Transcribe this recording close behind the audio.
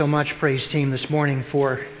So much, praise team, this morning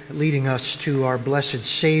for leading us to our blessed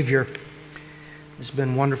Savior. It's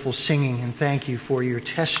been wonderful singing, and thank you for your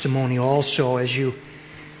testimony also as you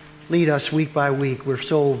lead us week by week. We're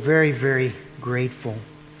so very, very grateful.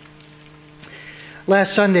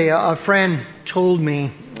 Last Sunday, a friend told me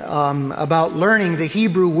about learning the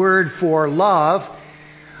Hebrew word for love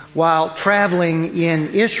while traveling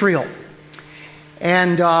in Israel.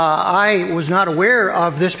 And I was not aware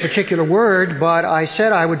of this particular word, but I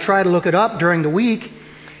said I would try to look it up during the week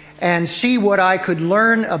and see what I could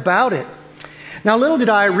learn about it. Now, little did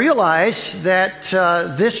I realize that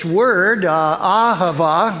this word,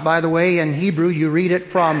 ahava, by the way, in Hebrew you read it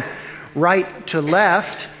from right to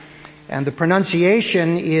left, and the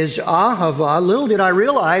pronunciation is ahava. Little did I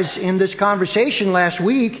realize in this conversation last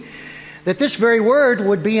week that this very word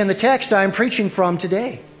would be in the text I'm preaching from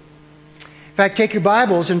today. In fact, take your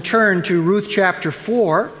Bibles and turn to Ruth chapter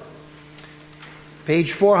 4,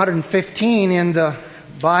 page 415 in the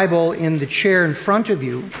Bible in the chair in front of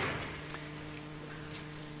you.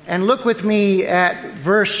 And look with me at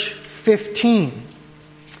verse 15.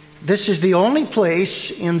 This is the only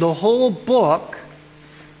place in the whole book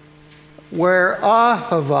where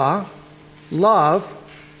ahava, love,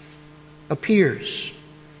 appears.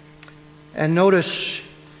 And notice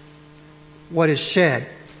what is said.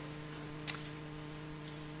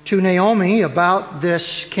 To Naomi about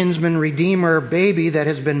this kinsman redeemer baby that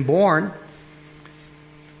has been born.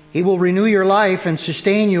 He will renew your life and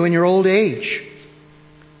sustain you in your old age.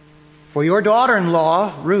 For your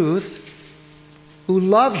daughter-in-law, Ruth, who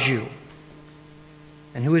loves you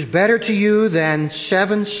and who is better to you than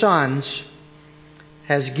 7 sons,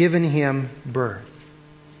 has given him birth.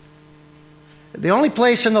 The only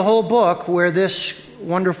place in the whole book where this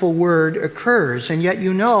wonderful word occurs, and yet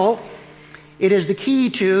you know it is the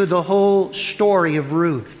key to the whole story of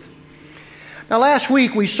Ruth. Now, last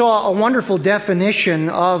week we saw a wonderful definition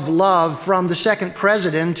of love from the second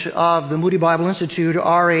president of the Moody Bible Institute,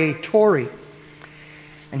 R.A. Torrey.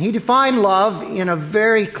 And he defined love in a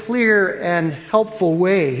very clear and helpful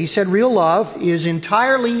way. He said real love is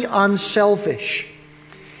entirely unselfish.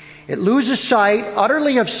 It loses sight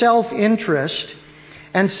utterly of self-interest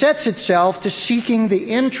and sets itself to seeking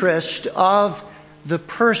the interest of the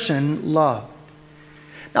person loved.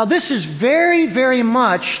 Now, this is very, very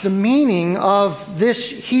much the meaning of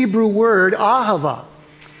this Hebrew word, ahava.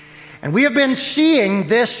 And we have been seeing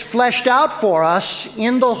this fleshed out for us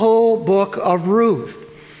in the whole book of Ruth.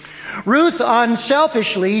 Ruth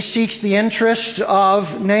unselfishly seeks the interest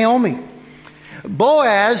of Naomi.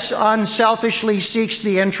 Boaz unselfishly seeks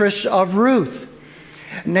the interests of Ruth.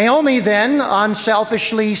 Naomi then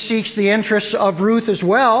unselfishly seeks the interests of Ruth as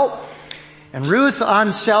well. And Ruth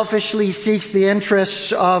unselfishly seeks the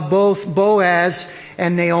interests of both Boaz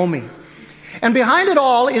and Naomi. And behind it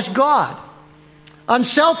all is God,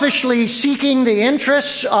 unselfishly seeking the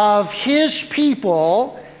interests of His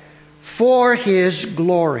people for His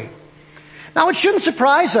glory. Now, it shouldn't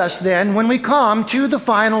surprise us then when we come to the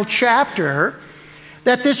final chapter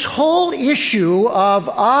that this whole issue of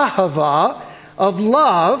ahava, of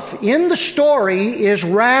love, in the story is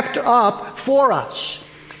wrapped up for us.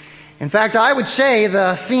 In fact, I would say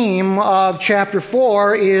the theme of chapter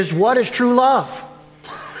 4 is what is true love?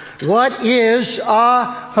 What is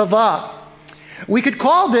ahava? We could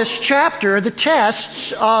call this chapter the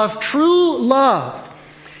tests of true love.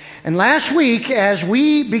 And last week, as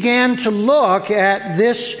we began to look at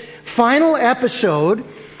this final episode,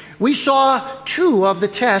 we saw 2 of the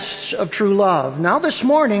tests of true love. Now this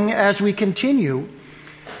morning, as we continue,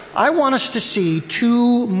 I want us to see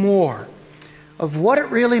 2 more of what it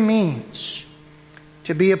really means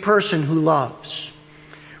to be a person who loves.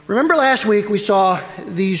 Remember last week we saw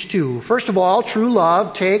these 2. First of all, true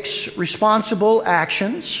love takes responsible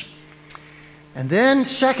actions. And then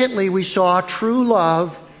secondly, we saw true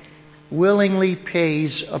love willingly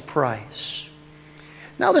pays a price.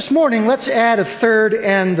 Now this morning, let's add a third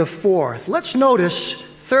and the fourth. Let's notice,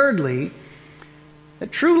 thirdly,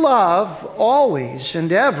 that true love always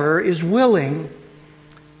and ever is willing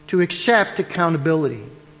to accept accountability.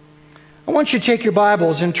 I want you to take your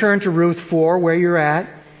Bibles and turn to Ruth 4, where you're at.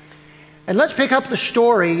 And let's pick up the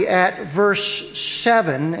story at verse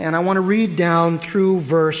 7, and I want to read down through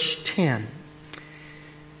verse 10.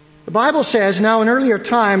 The Bible says, "Now in earlier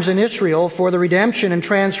times in Israel, for the redemption and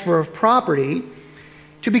transfer of property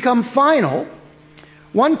to become final,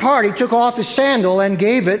 one party took off his sandal and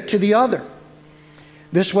gave it to the other.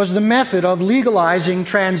 This was the method of legalizing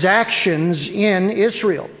transactions in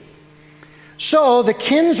Israel. So the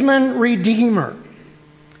kinsman redeemer,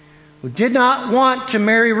 who did not want to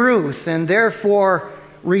marry Ruth and therefore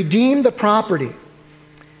redeem the property,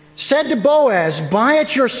 said to Boaz, "Buy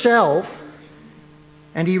it yourself."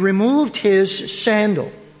 And he removed his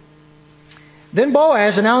sandal. Then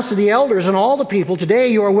Boaz announced to the elders and all the people, "Today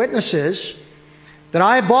you are witnesses that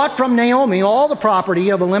I bought from Naomi all the property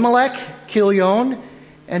of Elimelech, Chilion,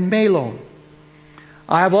 and Mahlon.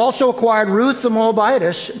 I have also acquired Ruth the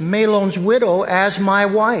Moabitess, Mahlon's widow, as my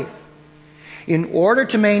wife, in order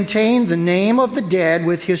to maintain the name of the dead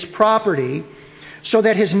with his property, so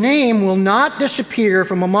that his name will not disappear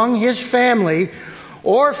from among his family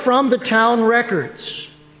or from the town records.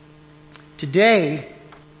 Today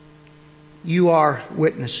you are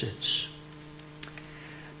witnesses."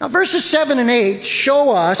 Now, verses 7 and 8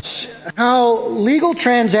 show us how legal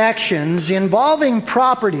transactions involving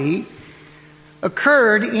property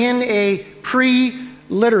occurred in a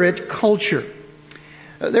pre-literate culture.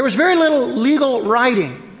 There was very little legal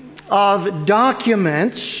writing of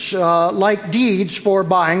documents like deeds for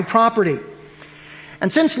buying property.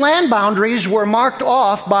 And since land boundaries were marked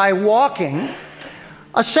off by walking,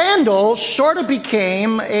 a sandal sort of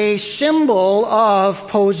became a symbol of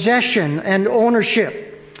possession and ownership.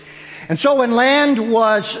 And so when land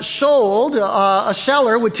was sold, a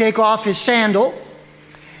seller would take off his sandal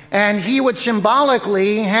and he would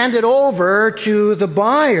symbolically hand it over to the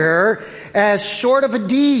buyer as sort of a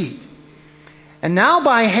deed. And now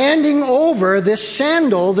by handing over this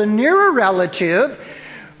sandal, the nearer relative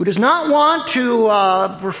who does not want to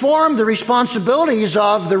perform the responsibilities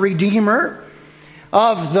of the redeemer,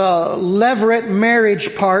 of the levirate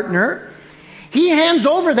marriage partner, he hands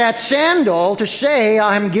over that sandal to say,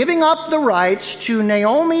 "I'm giving up the rights to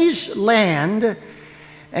Naomi's land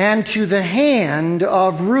and to the hand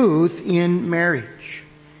of Ruth in marriage."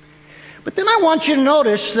 But then I want you to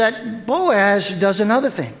notice that Boaz does another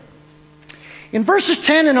thing. In verses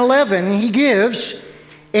 10 and 11, he gives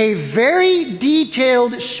a very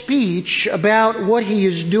detailed speech about what he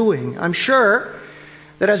is doing. I'm sure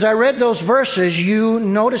that as I read those verses, you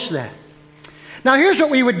noticed that. Now, here's what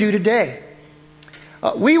we would do today.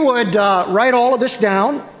 We would write all of this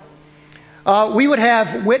down. We would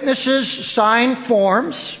have witnesses sign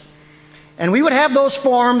forms, and we would have those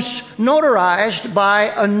forms notarized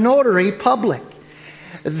by a notary public.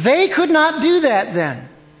 They could not do that then.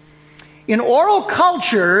 In oral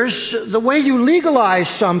cultures, the way you legalize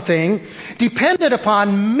something depended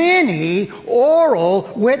upon many oral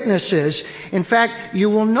witnesses. In fact, you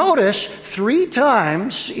will notice 3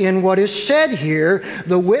 times in what is said here,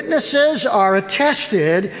 the witnesses are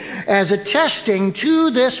attested as attesting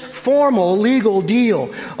to this formal legal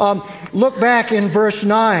deal. Look back in verse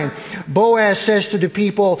 9. Boaz says to the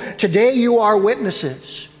people, "Today you are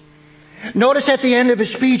witnesses." Notice at the end of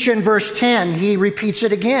his speech in verse 10, he repeats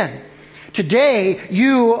it again. "Today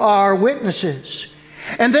you are witnesses."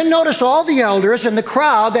 And then notice all the elders and the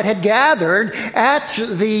crowd that had gathered at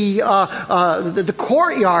the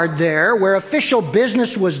courtyard there where official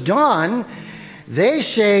business was done. They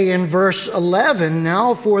say in verse 11,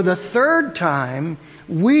 "Now for the 3rd time,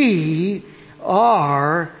 we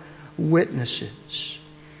are witnesses."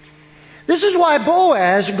 This is why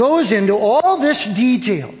Boaz goes into all this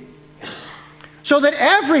detail, so that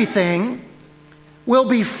everything will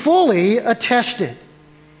be fully attested.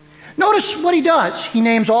 Notice what he does. He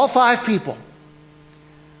names all 5 people,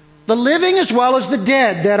 the living as well as the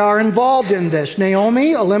dead that are involved in this: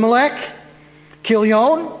 Naomi, Elimelech,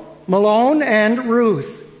 Chilion, Mahlon, and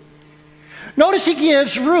Ruth. Notice he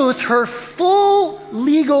gives Ruth her full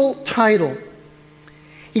legal title.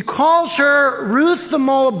 He calls her Ruth the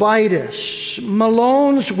Moabitess,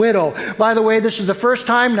 Mahlon's widow. By the way, this is the first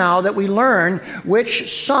time now that we learn which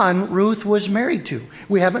son Ruth was married to.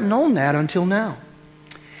 We haven't known that until now.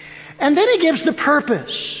 And then he gives the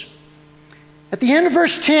purpose. At the end of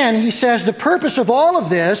verse 10, he says the purpose of all of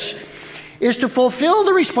this is to fulfill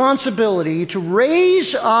the responsibility to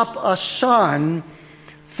raise up a son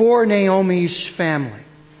for Naomi's family.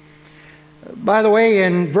 By the way,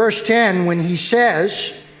 in verse 10, when he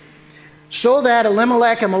says, "So that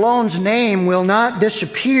Elimelech and Mahlon's name will not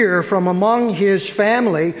disappear from among his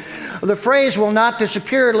family," the phrase "will not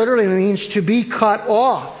disappear" literally means to be cut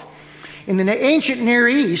off. In the ancient Near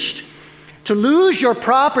East, to lose your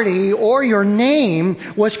property or your name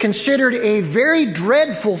was considered a very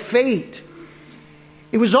dreadful fate.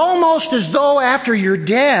 It was almost as though after your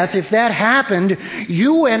death, if that happened,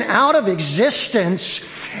 you went out of existence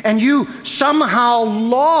and you somehow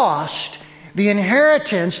lost the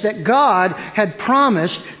inheritance that God had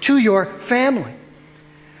promised to your family.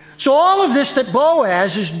 So all of this that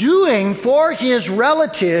Boaz is doing for his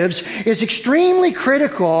relatives is extremely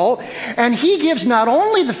critical, and he gives not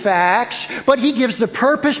only the facts, but he gives the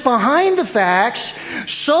purpose behind the facts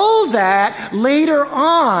so that later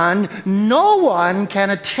on no one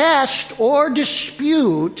can attest or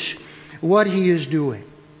dispute what he is doing.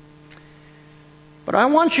 But I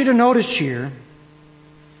want you to notice here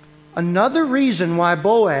another reason why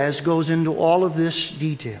Boaz goes into all of this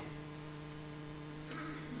detail.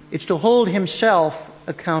 It's to hold himself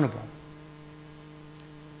accountable.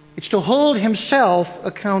 It's to hold himself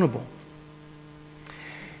accountable.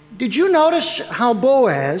 Did you notice how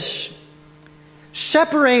Boaz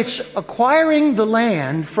separates acquiring the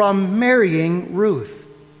land from marrying Ruth?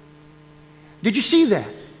 Did you see that?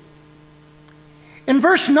 In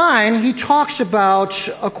verse 9, he talks about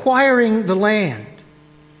acquiring the land.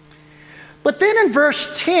 But then in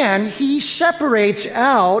verse 10, he separates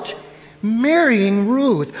out marrying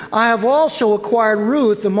Ruth. I have also acquired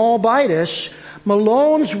Ruth the Moabitess,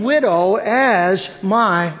 Mahlon's widow, as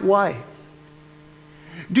my wife.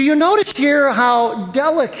 Do you notice here how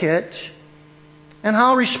delicate and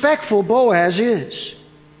how respectful Boaz is?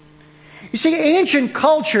 You see, ancient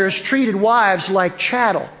cultures treated wives like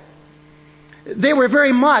chattel. They were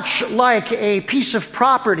very much like a piece of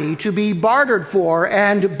property to be bartered for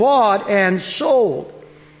and bought and sold.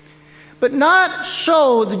 But not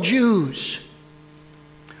so the Jews.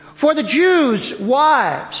 For the Jews,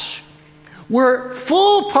 wives were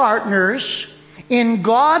full partners in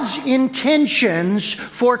God's intentions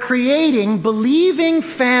for creating believing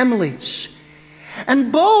families.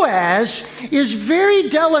 And Boaz is very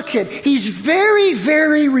delicate. He's very,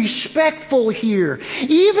 very respectful here.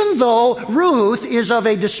 Even though Ruth is of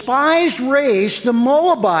a despised race, the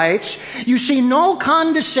Moabites, you see no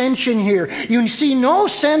condescension here. You see no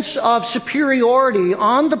sense of superiority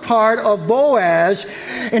on the part of Boaz.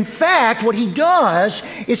 In fact, what he does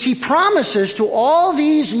is he promises to all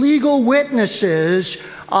these legal witnesses,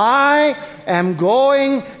 I am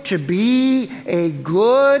going to be a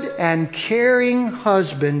good and caring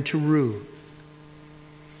husband to Ruth.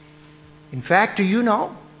 In fact, do you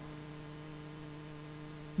know?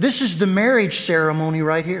 This is the marriage ceremony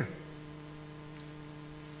right here.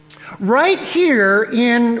 Right here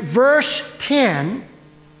in verse 10,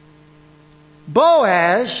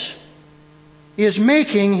 Boaz is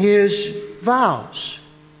making his vows.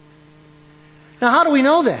 Now, how do we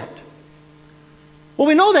know that? Well,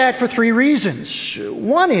 we know that for three reasons.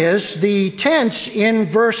 One is the tense in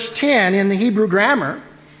verse 10 in the Hebrew grammar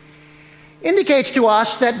indicates to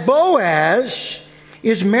us that Boaz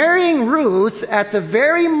is marrying Ruth at the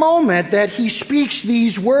very moment that he speaks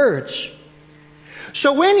these words.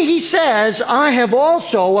 So when he says, I have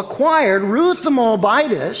also acquired Ruth the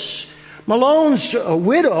Moabitess, Mahlon's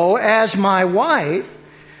widow, as my wife,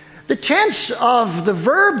 the tense of the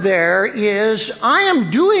verb there is, I am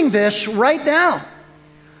doing this right now.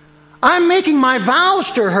 I'm making my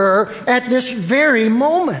vows to her at this very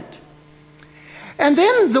moment. And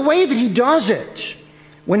then the way that he does it,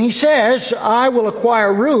 when he says, I will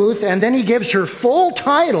acquire Ruth, and then he gives her full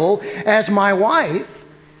title as my wife,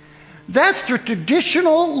 that's the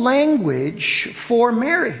traditional language for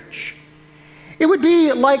marriage. It would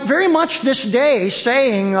be like very much this day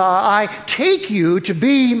saying, I take you to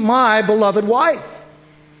be my beloved wife.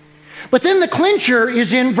 But then the clincher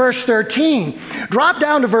is in verse 13. Drop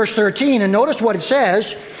down to verse 13 and notice what it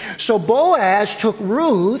says. So Boaz took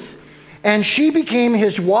Ruth, and she became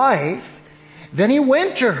his wife. Then he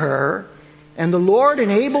went to her, and the Lord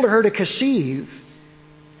enabled her to conceive,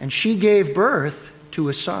 and she gave birth to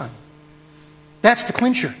a son. That's the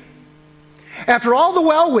clincher. After all the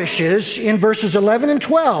well wishes in verses 11 and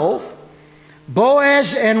 12,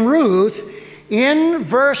 Boaz and Ruth, in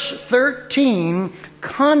verse 13,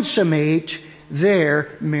 consummate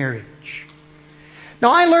their marriage.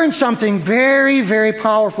 Now, I learned something very, very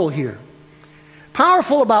powerful here.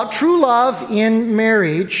 Powerful about true love in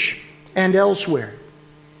marriage and elsewhere.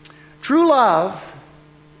 True love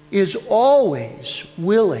is always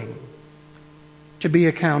willing to be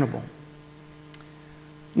accountable.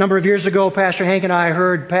 A number of years ago, Pastor Hank and I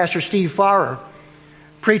heard Pastor Steve Farrer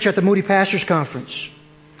preach at the Moody Pastors Conference.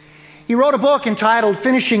 He wrote a book entitled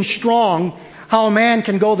Finishing Strong, How a Man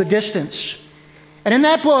Can Go the Distance. And in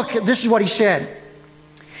that book, this is what he said.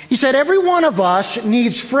 He said, every one of us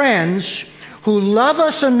needs friends who love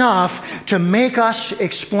us enough to make us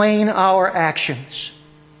explain our actions.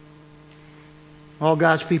 All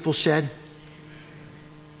God's people said.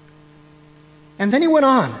 And then he went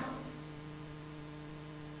on.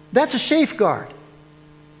 That's a safeguard.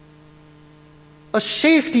 A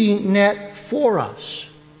safety net for us.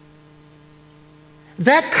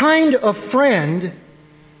 That kind of friend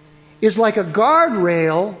is like a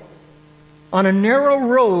guardrail on a narrow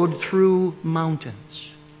road through mountains.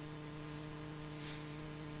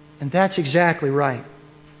 And that's exactly right.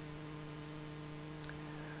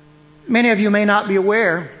 Many of you may not be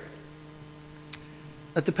aware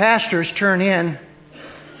that the pastors turn in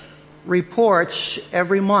reports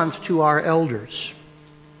every month to our elders.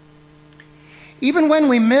 Even when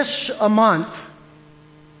we miss a month,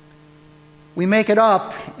 we make it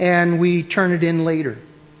up and we turn it in later.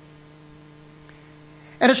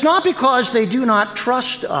 And it's not because they do not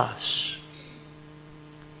trust us.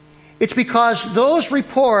 It's because those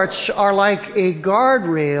reports are like a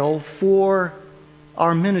guardrail for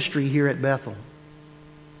our ministry here at Bethel.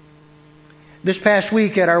 This past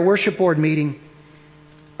week at our worship board meeting,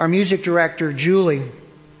 our music director, Julie,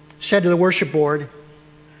 said to the worship board,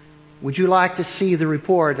 "Would you like to see the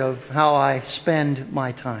report of how I spend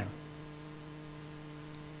my time?"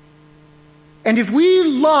 And if we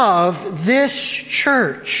love this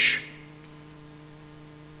church,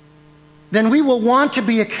 then we will want to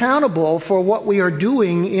be accountable for what we are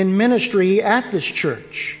doing in ministry at this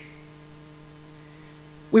church.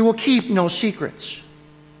 We will keep no secrets.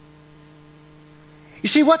 You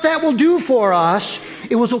see, what that will do for us,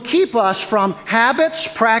 it will keep us from habits,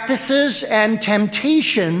 practices, and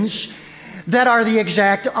temptations that are the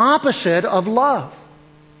exact opposite of love.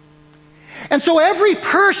 And so every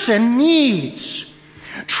person needs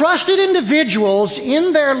trusted individuals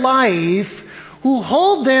in their life who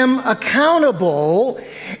hold them accountable.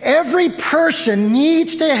 Every person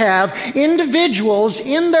needs to have individuals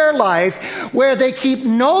in their life where they keep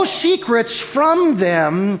no secrets from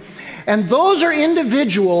them. And those are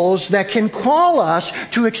individuals that can call us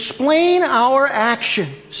to explain our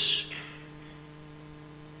actions.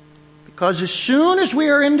 Because as soon as we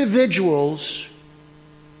are individuals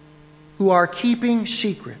who are keeping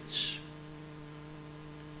secrets,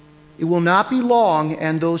 it will not be long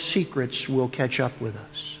and those secrets will catch up with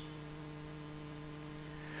us.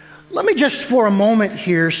 Let me just for a moment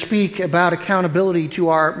here speak about accountability to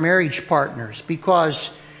our marriage partners,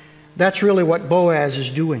 because that's really what Boaz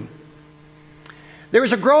is doing. There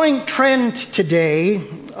is a growing trend today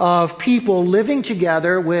of people living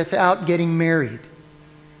together without getting married.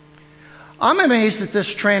 I'm amazed that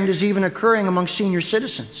this trend is even occurring among senior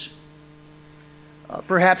citizens.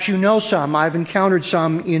 Perhaps you know some. I've encountered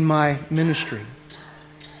some in my ministry.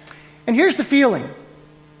 And here's the feeling.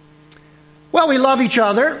 Well, we love each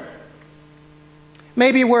other.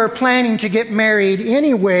 Maybe we're planning to get married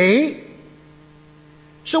anyway.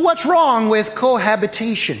 So what's wrong with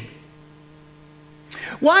cohabitation?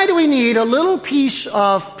 Why do we need a little piece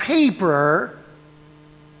of paper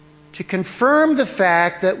to confirm the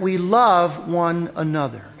fact that we love one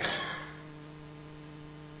another?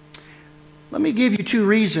 Let me give you 2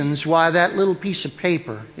 reasons why that little piece of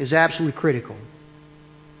paper is absolutely critical.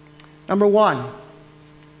 Number 1,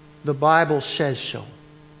 the Bible says so.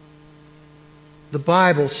 The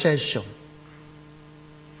Bible says so.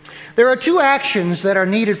 There are 2 actions that are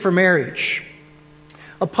needed for marriage: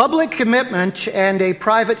 a public commitment and a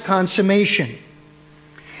private consummation.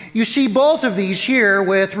 You see both of these here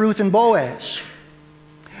with Ruth and Boaz.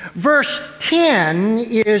 Verse 10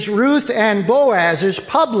 is Ruth and Boaz's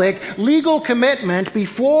public legal commitment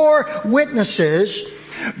before witnesses.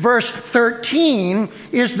 Verse 13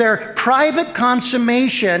 is their private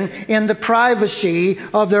consummation in the privacy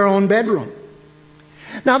of their own bedroom.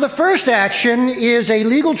 Now, the first action is a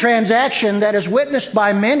legal transaction that is witnessed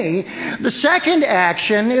by many. The second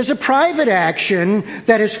action is a private action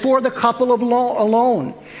that is for the couple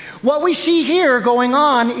alone. What we see here going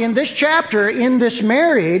on in this chapter, in this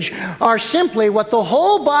marriage, are simply what the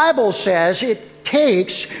whole Bible says it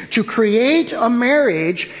takes to create a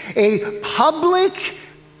marriage: a public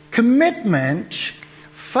commitment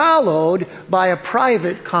followed by a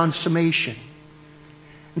private consummation.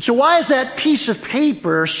 And so why is that piece of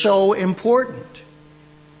paper so important?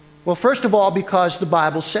 Well, first of all, because the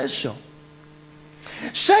Bible says so.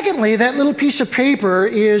 Secondly, that little piece of paper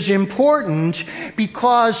is important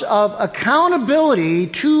because of accountability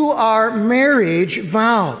to our marriage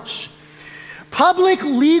vows. Public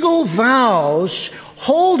legal vows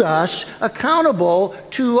hold us accountable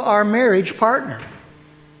to our marriage partner.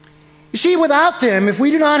 You see, without them, if we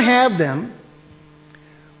do not have them,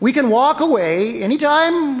 we can walk away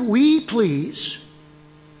anytime we please,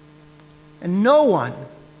 and no one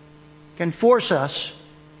can force us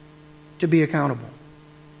to be accountable.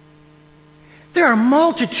 There are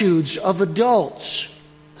multitudes of adults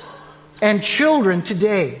and children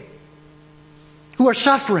today who are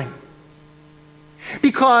suffering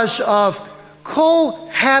because of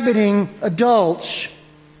cohabiting adults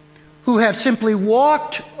who have simply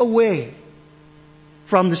walked away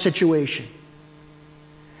from the situation.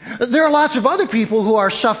 There are lots of other people who are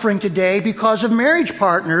suffering today because of marriage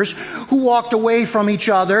partners who walked away from each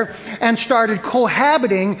other and started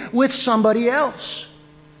cohabiting with somebody else.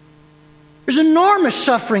 There's enormous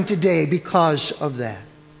suffering today because of that.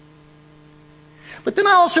 But then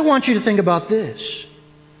I also want you to think about this.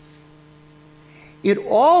 It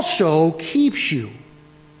also keeps you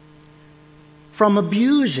from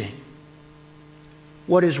abusing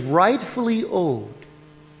what is rightfully owed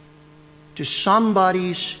to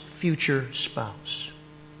somebody's future spouse.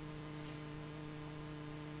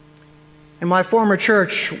 In my former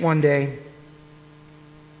church one day,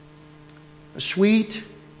 a sweet,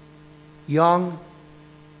 young,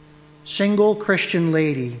 single Christian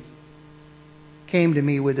lady came to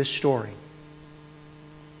me with this story.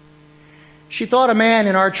 She thought a man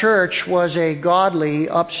in our church was a godly,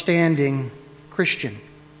 upstanding Christian.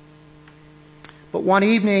 But one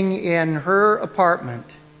evening in her apartment,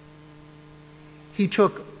 he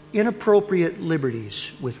took inappropriate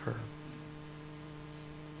liberties with her.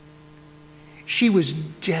 She was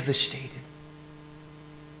devastated,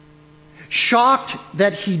 shocked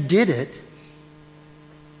that he did it.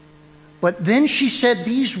 But then she said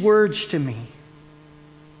these words to me.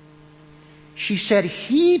 She said,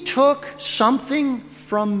 "He took something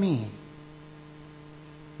from me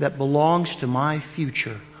that belongs to my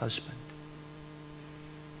future husband."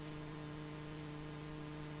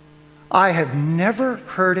 I have never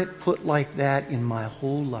heard it put like that in my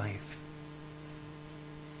whole life.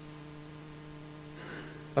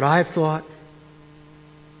 But I have thought,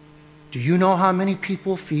 do you know how many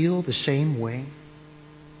people feel the same way?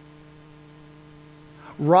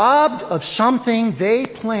 Robbed of something they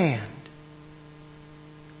planned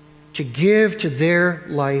to give to their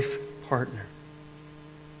life partner.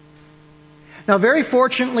 Now, very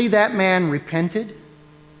fortunately, that man repented.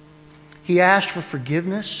 He asked for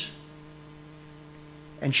forgiveness.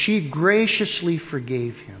 And she graciously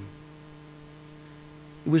forgave him.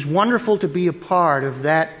 It was wonderful to be a part of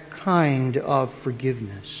that kind of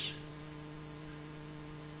forgiveness.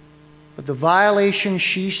 But the violation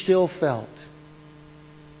she still felt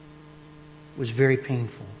was very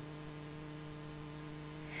painful.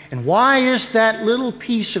 And why is that little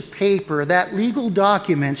piece of paper, that legal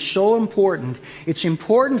document, so important? It's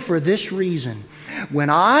important for this reason.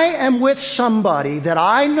 When I am with somebody that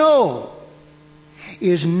I know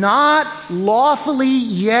is not lawfully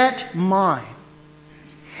yet mine,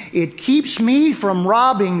 it keeps me from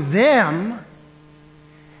robbing them,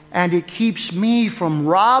 and it keeps me from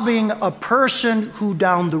robbing a person who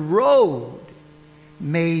down the road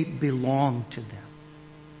may belong to them.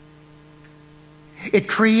 It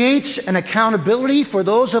creates an accountability for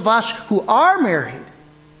those of us who are married,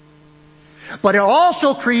 but it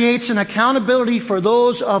also creates an accountability for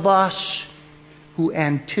those of us who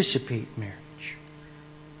anticipate marriage.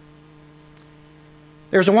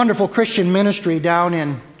 There's a wonderful Christian ministry down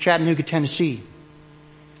in Chattanooga, Tennessee.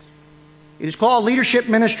 It is called Leadership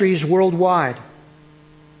Ministries Worldwide.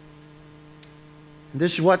 And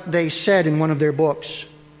this is what they said in one of their books.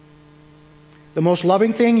 The most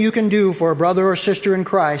loving thing you can do for a brother or sister in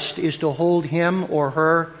Christ is to hold him or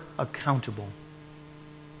her accountable.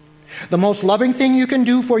 The most loving thing you can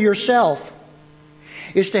do for yourself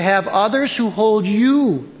is to have others who hold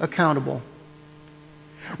you accountable.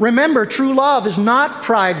 Remember, true love is not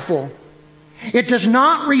prideful. It does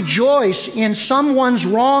not rejoice in someone's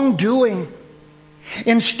wrongdoing.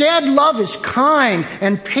 Instead, love is kind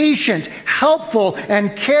and patient, helpful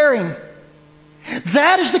and caring.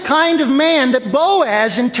 That is the kind of man that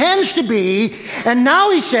Boaz intends to be. And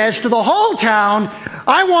now he says to the whole town,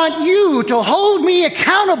 I want you to hold me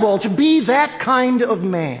accountable to be that kind of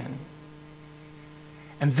man.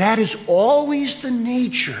 And that is always the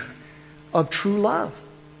nature of true love.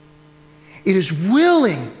 It is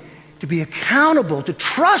willing to be accountable to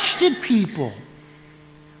trusted people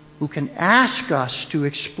who can ask us to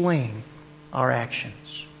explain our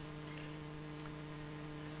actions.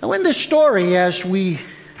 Now, in this story, as we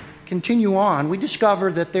continue on, we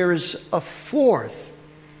discover that there is a fourth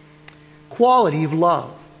quality of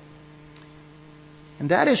love. And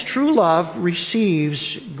that is, true love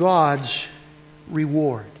receives God's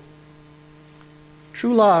reward.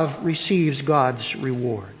 True love receives God's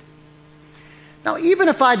reward. Now, even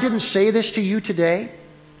if I didn't say this to you today,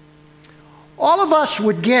 all of us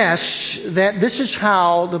would guess that this is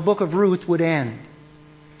how the book of Ruth would end.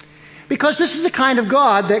 Because this is the kind of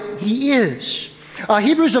God that He is.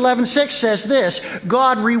 Hebrews 11:6 says this,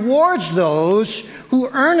 God rewards those who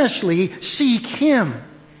earnestly seek Him.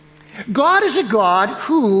 God is a God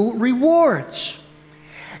who rewards.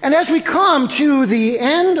 And as we come to the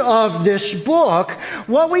end of this book,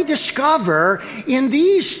 what we discover in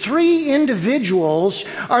these three individuals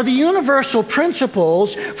are the universal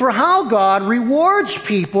principles for how God rewards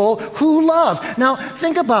people who love. Now,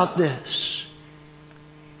 think about this.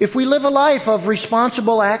 If we live a life of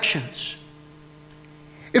responsible actions,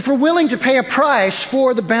 if we're willing to pay a price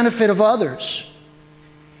for the benefit of others,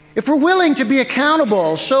 if we're willing to be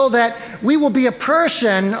accountable so that we will be a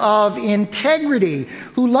person of integrity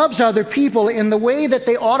who loves other people in the way that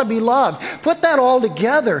they ought to be loved, put that all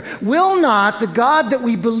together, will not the God that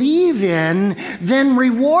we believe in then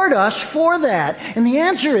reward us for that? And the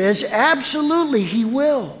answer is absolutely, He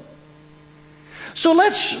will. So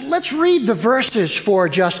let's read the verses for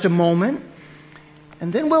just a moment,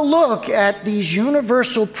 and then we'll look at these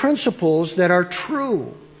universal principles that are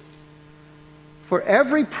true for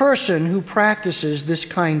every person who practices this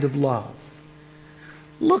kind of love.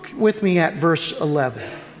 Look with me at verse 11.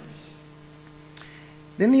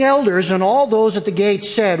 Then the elders and all those at the gate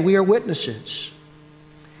said, "We are witnesses.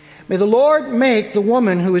 May the Lord make the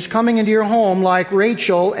woman who is coming into your home like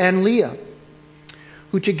Rachel and Leah,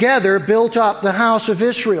 who together built up the house of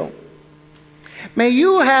Israel. May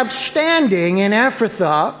you have standing in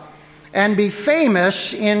Ephrathah and be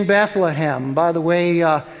famous in Bethlehem." By the way,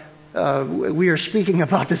 we are speaking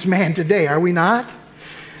about this man today, are we not?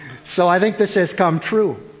 So I think this has come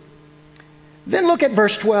true. Then look at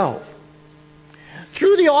verse 12.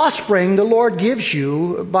 "Through the offspring the Lord gives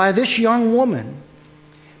you by this young woman,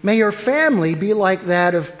 may your family be like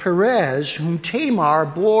that of Perez, whom Tamar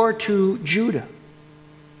bore to Judah."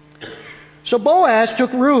 So Boaz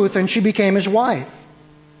took Ruth, and she became his wife.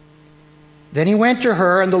 Then he went to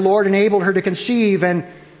her, and the Lord enabled her to conceive, and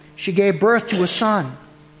she gave birth to a son.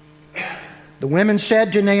 The women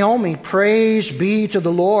said to Naomi, "Praise be to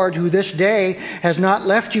the Lord, who this day has not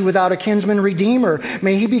left you without a kinsman redeemer.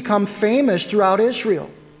 May he become famous throughout Israel.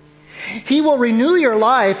 He will renew your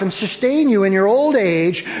life and sustain you in your old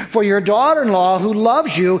age, for your daughter-in-law who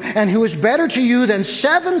loves you and who is better to you than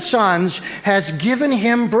 7 sons has given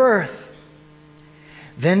him birth."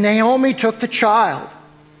 Then Naomi took the child,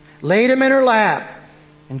 laid him in her lap,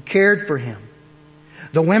 and cared for him.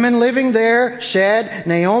 The women living there said,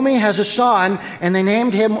 "Naomi has a son," and they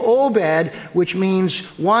named him Obed, which means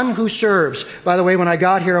one who serves. By the way, when I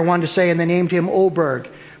got here, I wanted to say, and they named him Oberg,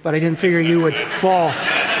 but I didn't figure you would fall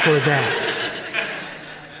for that.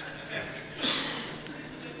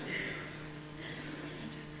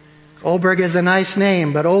 Oberg is a nice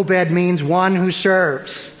name, but Obed means one who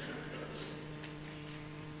serves.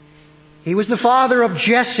 He was the father of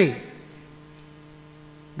Jesse,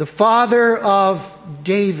 the father of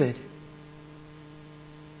David.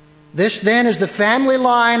 This then is the family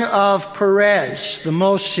line of Perez, the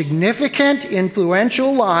most significant,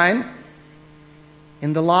 influential line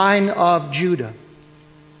in the line of Judah.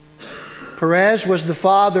 Perez was the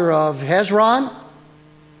father of Hezron,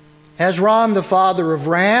 Hezron the father of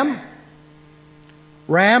Ram,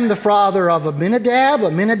 Ram the father of Amminadab,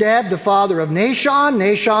 Amminadab the father of Nahshon,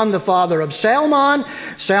 Nahshon the father of Salmon,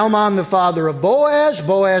 Salmon the father of Boaz,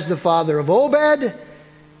 Boaz the father of Obed,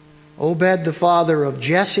 Obed the father of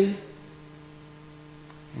Jesse,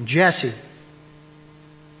 and Jesse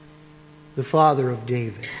the father of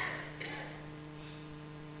David.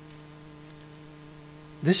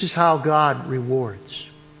 This is how God rewards.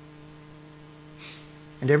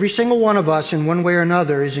 And every single one of us, in one way or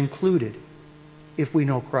another, is included if we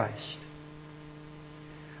know Christ.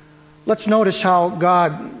 Let's notice how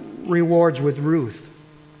God rewards with Ruth.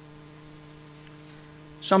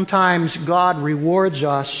 Sometimes God rewards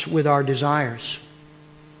us with our desires.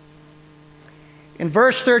 In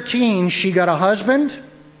verse 13, she got a husband,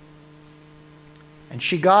 and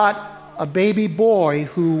she got a baby boy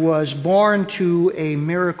who was born to a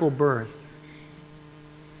miracle birth.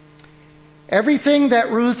 Everything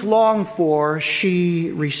that Ruth longed for,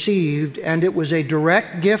 she received, and it was a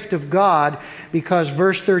direct gift of God because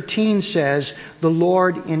verse 13 says, the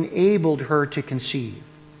Lord enabled her to conceive.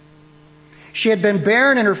 She had been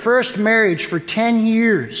barren in her first marriage for 10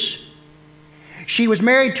 years. She was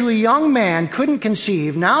married to a young man, couldn't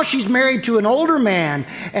conceive. Now she's married to an older man,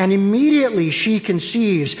 and immediately she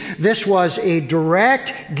conceives. This was a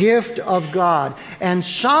direct gift of God. And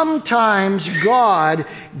sometimes God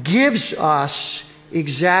gives us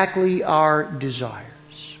exactly our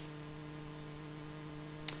desires.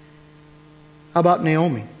 How about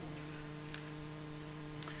Naomi?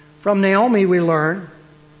 From Naomi we learn,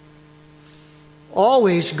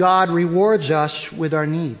 always God rewards us with our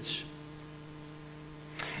needs.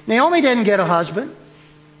 Naomi didn't get a husband.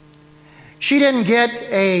 She didn't get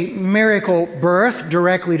a miracle birth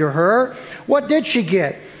directly to her. What did she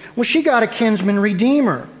get? Well, she got a kinsman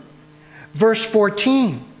redeemer. Verse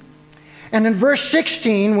 14. And in verse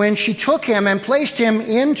 16, when she took him and placed him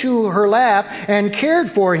into her lap and cared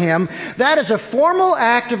for him, that is a formal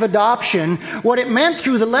act of adoption. What it meant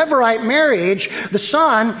through the Levirate marriage, the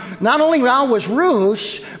son not only now was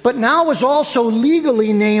Ruth's, but now was also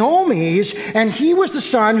legally Naomi's, and he was the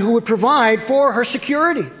son who would provide for her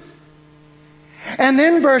security. And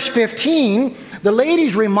then verse 15, the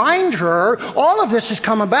ladies remind her, all of this has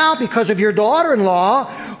come about because of your daughter-in-law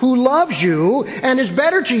who loves you and is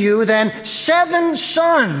better to you than 7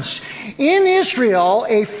 sons. In Israel,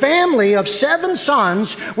 a family of 7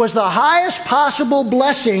 sons was the highest possible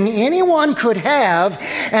blessing anyone could have.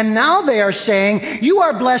 And now they are saying, you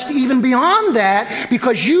are blessed even beyond that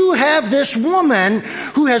because you have this woman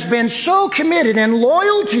who has been so committed and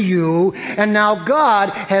loyal to you, and now God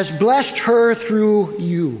has blessed her through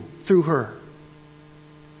you, through her.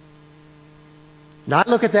 Now I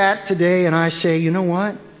look at that today and I say, you know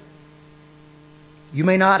what? You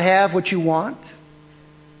may not have what you want,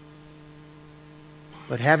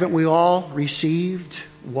 but haven't we all received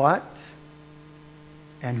what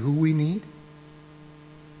and who we need?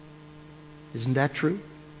 Isn't that true?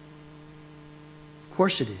 Of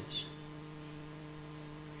course it is.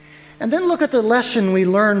 And then look at the lesson we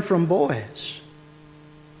learn from Boaz.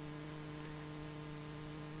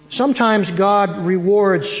 Sometimes God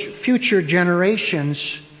rewards future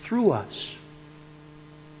generations through us.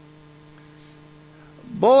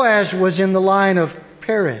 Boaz was in the line of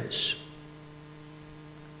Perez.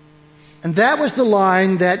 And that was the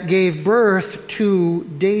line that gave birth to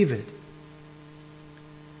David.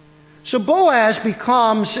 So Boaz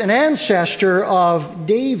becomes an ancestor of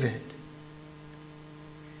David.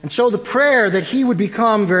 And so the prayer that he would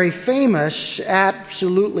become very famous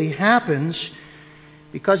absolutely happens,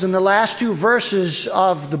 because in the last 2 verses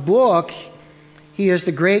of the book, he is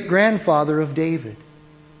the great-grandfather of David.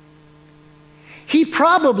 He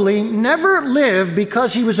probably never lived,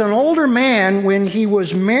 because he was an older man when he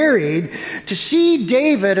was married, to see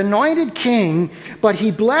David anointed king, but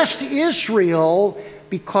he blessed Israel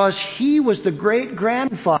because he was the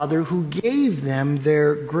great-grandfather who gave them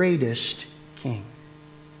their greatest king.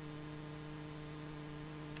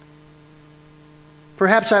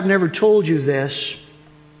 Perhaps I've never told you this.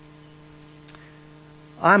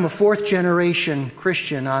 I'm a 4th-generation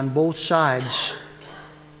Christian on both sides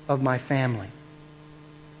of my family.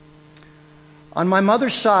 On my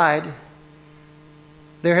mother's side,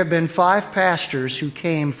 there have been 5 pastors who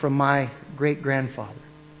came from my great-grandfather.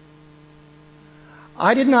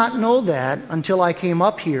 I did not know that until I came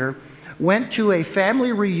up here, went to a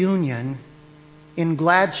family reunion in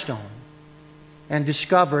Gladstone, and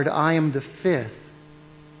discovered I am the 5th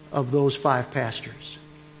of those 5 pastors.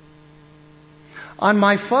 On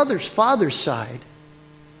my father's side,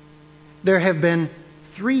 there have been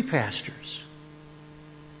 3 pastors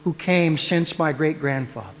who came since my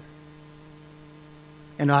great-grandfather,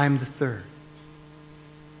 and I am the 3rd.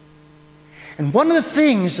 And one of the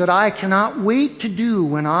things that I cannot wait to do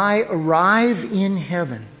when I arrive in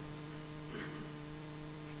heaven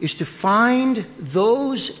is to find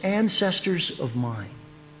those ancestors of mine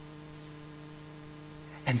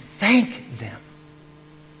and thank them.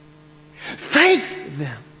 Thank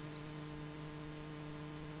them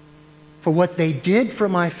for what they did for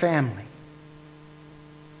my family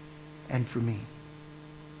and for me.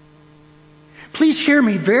 Please hear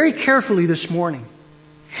me very carefully this morning.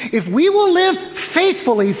 If we will live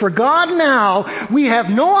faithfully for God now, we have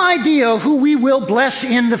no idea who we will bless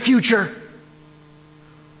in the future.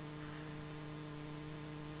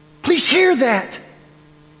 Please hear that.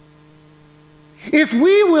 If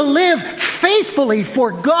we will live faithfully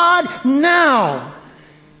for God now,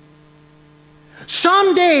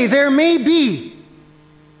 someday there may be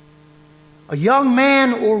a young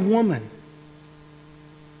man or woman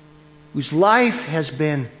whose life has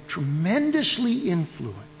been tremendously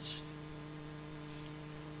influenced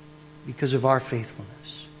because of our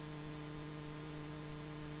faithfulness.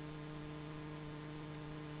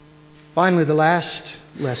 Finally, the last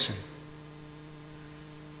lesson.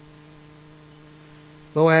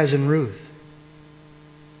 Boaz and Ruth.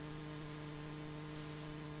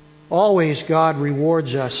 Always God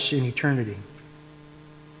rewards us in eternity.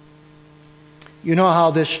 You know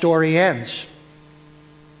how this story ends.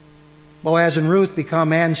 Boaz and Ruth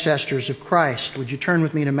become ancestors of Christ. Would you turn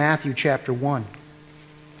with me to Matthew chapter 1?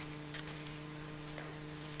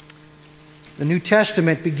 The New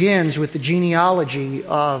Testament begins with the genealogy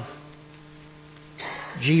of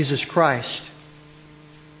Jesus Christ.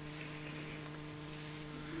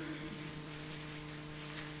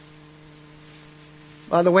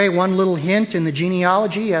 By the way, one little hint in the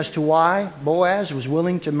genealogy as to why Boaz was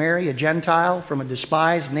willing to marry a Gentile from a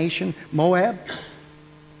despised nation, Moab.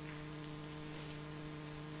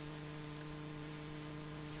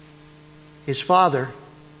 His father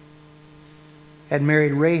had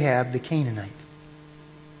married Rahab the Canaanite.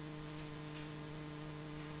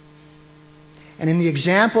 And in the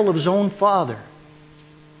example of his own father,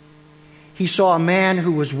 he saw a man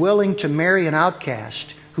who was willing to marry an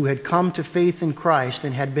outcast who had come to faith in Christ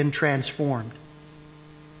and had been transformed.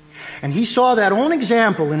 And he saw that own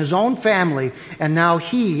example in his own family, and now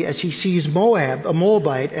he, as he sees Moab, a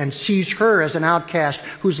Moabite, and sees her as an outcast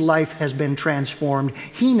whose life has been transformed,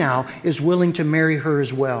 he now is willing to marry her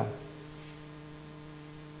as well.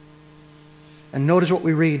 And notice what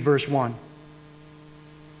we read, verse 1.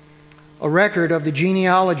 A record of the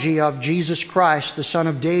genealogy of Jesus Christ, the son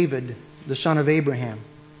of David, the son of Abraham.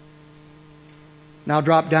 Now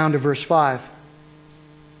drop down to verse 5.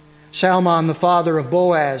 Salmon, the father of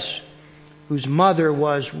Boaz, whose mother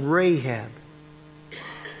was Rahab.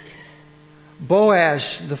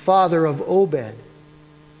 Boaz, the father of Obed,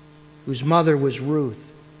 whose mother was Ruth.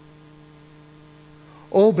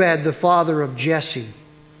 Obed, the father of Jesse.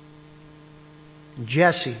 And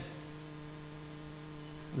Jesse,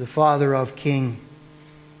 the father of King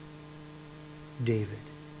David.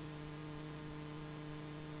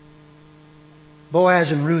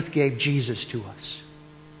 Boaz and Ruth gave Jesus to us.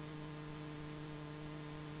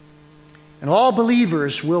 And all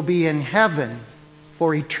believers will be in heaven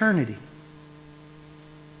for eternity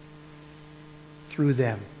through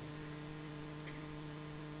them.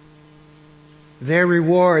 Their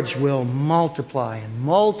rewards will multiply and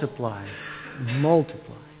multiply and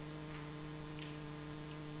multiply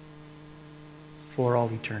for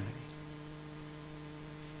all eternity.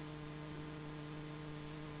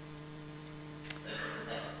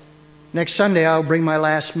 Next Sunday, I'll bring my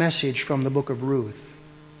last message from the book of Ruth.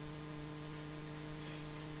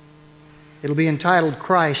 It'll be entitled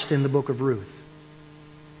Christ in the Book of Ruth.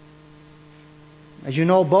 As you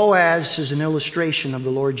know, Boaz is an illustration of the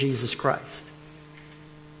Lord Jesus Christ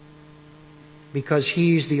because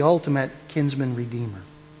he's the ultimate kinsman redeemer.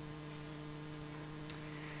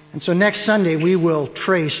 And so next Sunday we will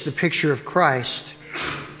trace the picture of Christ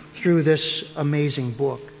through this amazing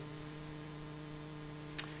book.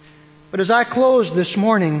 But as I close this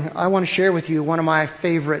morning, I want to share with you one of my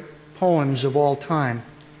favorite poems of all time.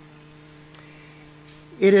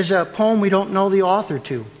 It is a poem we don't know the author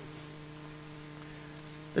to.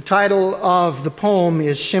 The title of the poem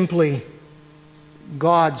is simply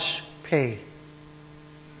God's Pay.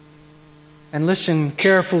 And listen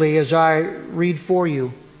carefully as I read for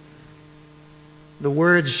you the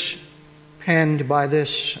words penned by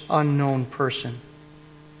this unknown person.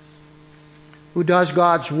 Who does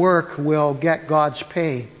God's work will get God's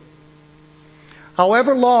pay.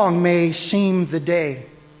 However long may seem the day,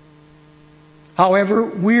 however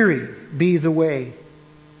weary be the way,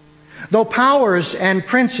 though powers and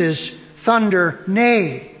princes thunder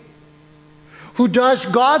nay, who does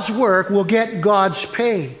God's work will get God's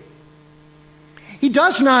pay. He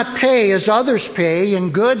does not pay as others pay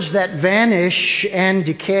in goods that vanish and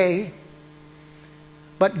decay.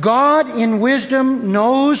 But God in wisdom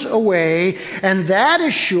knows a way, and that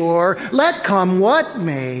is sure, let come what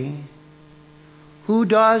may. Who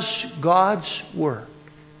does God's work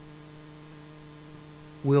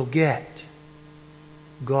will get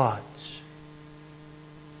God's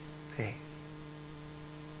pay.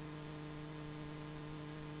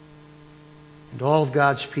 And all of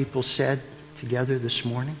God's people said together this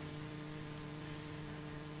morning,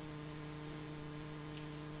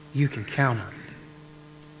 you can count on it.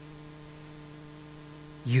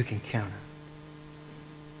 You can count on it.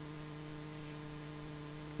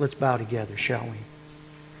 Let's bow together, shall we?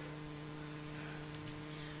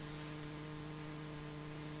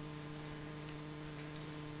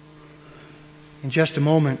 In just a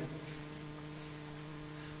moment,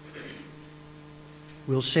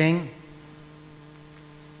 we'll sing.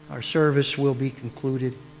 Our service will be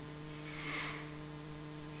concluded.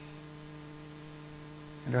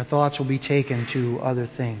 And our thoughts will be taken to other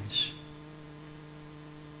things.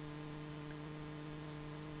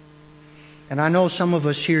 And I know some of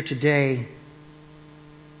us here today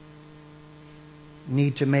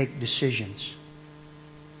need to make decisions.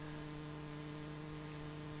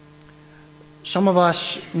 Some of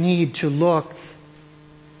us need to look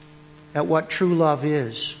at what true love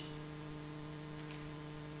is.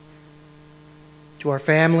 To our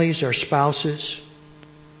families, our spouses,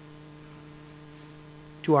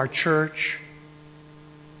 to our church,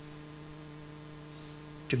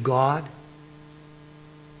 to God.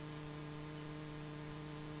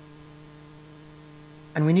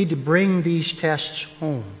 And we need to bring these tests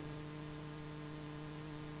home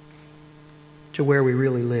to where we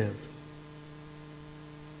really live.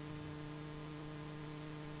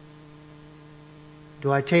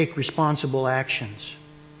 Do I take responsible actions?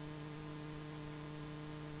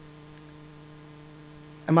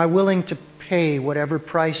 Am I willing to pay whatever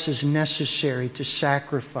price is necessary to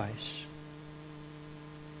sacrifice?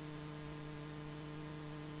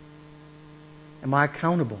 Am I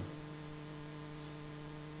accountable?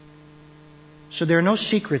 So there are no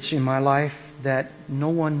secrets in my life that no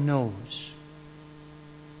one knows.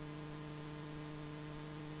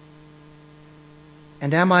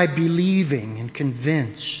 And am I believing and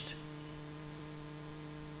convinced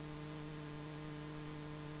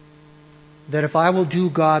that if I will do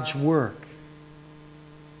God's work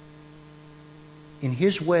in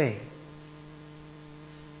His way,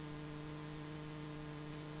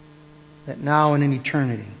 that now and in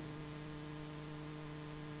eternity,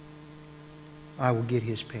 I will get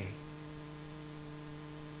His pay?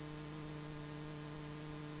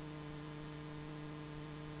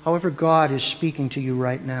 However, God is speaking to you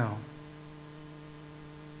right now.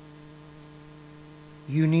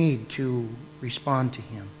 You need to respond to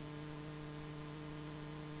Him.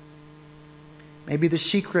 Maybe the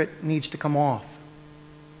secret needs to come off.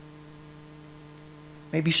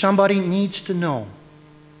 Maybe somebody needs to know.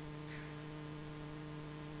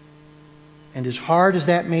 And as hard as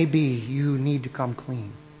that may be, you need to come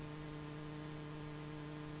clean.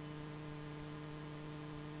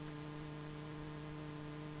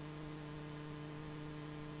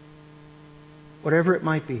 Whatever it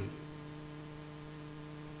might be,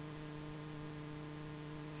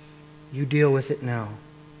 you deal with it now.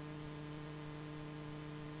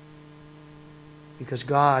 Because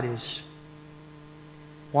God is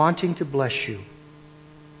wanting to bless you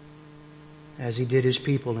as He did His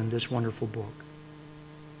people in this wonderful book.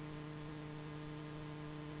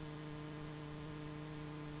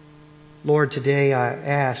 Lord, today I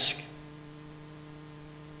ask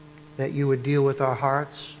that you would deal with our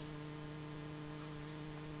hearts.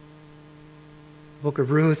 The book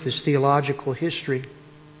of Ruth is theological history.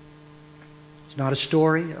 It's not a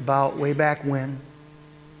story about way back when.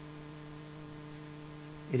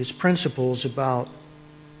 It is principles about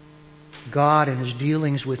God and His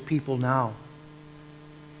dealings with people now.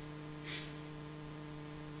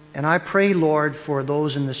 And I pray, Lord, for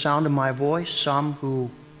those in the sound of my voice, some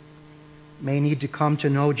who may need to come to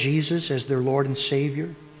know Jesus as their Lord and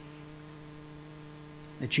Savior,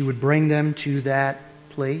 that you would bring them to that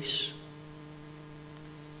place.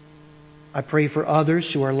 I pray for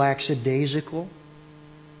others who are lackadaisical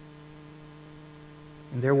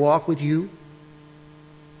in their walk with you,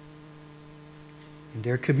 in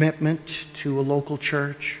their commitment to a local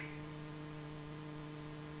church.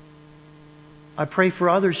 I pray for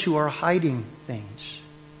others who are hiding things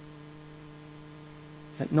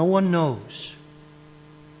that no one knows,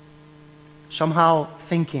 somehow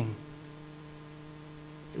thinking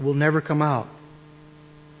it will never come out.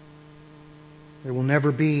 There will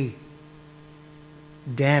never be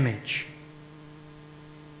damage.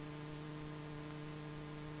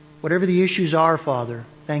 Whatever the issues are, Father,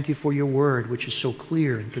 thank you for your word, which is so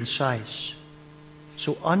clear and concise,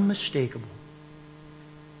 so unmistakable.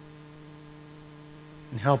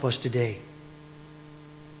 And help us today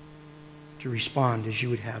to respond as you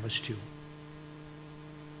would have us to.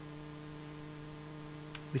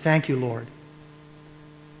 We thank you, Lord.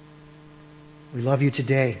 We love you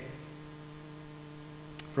today,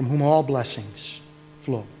 from whom all blessings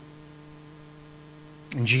flow.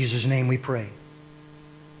 In Jesus' name we pray.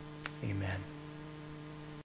 Amen.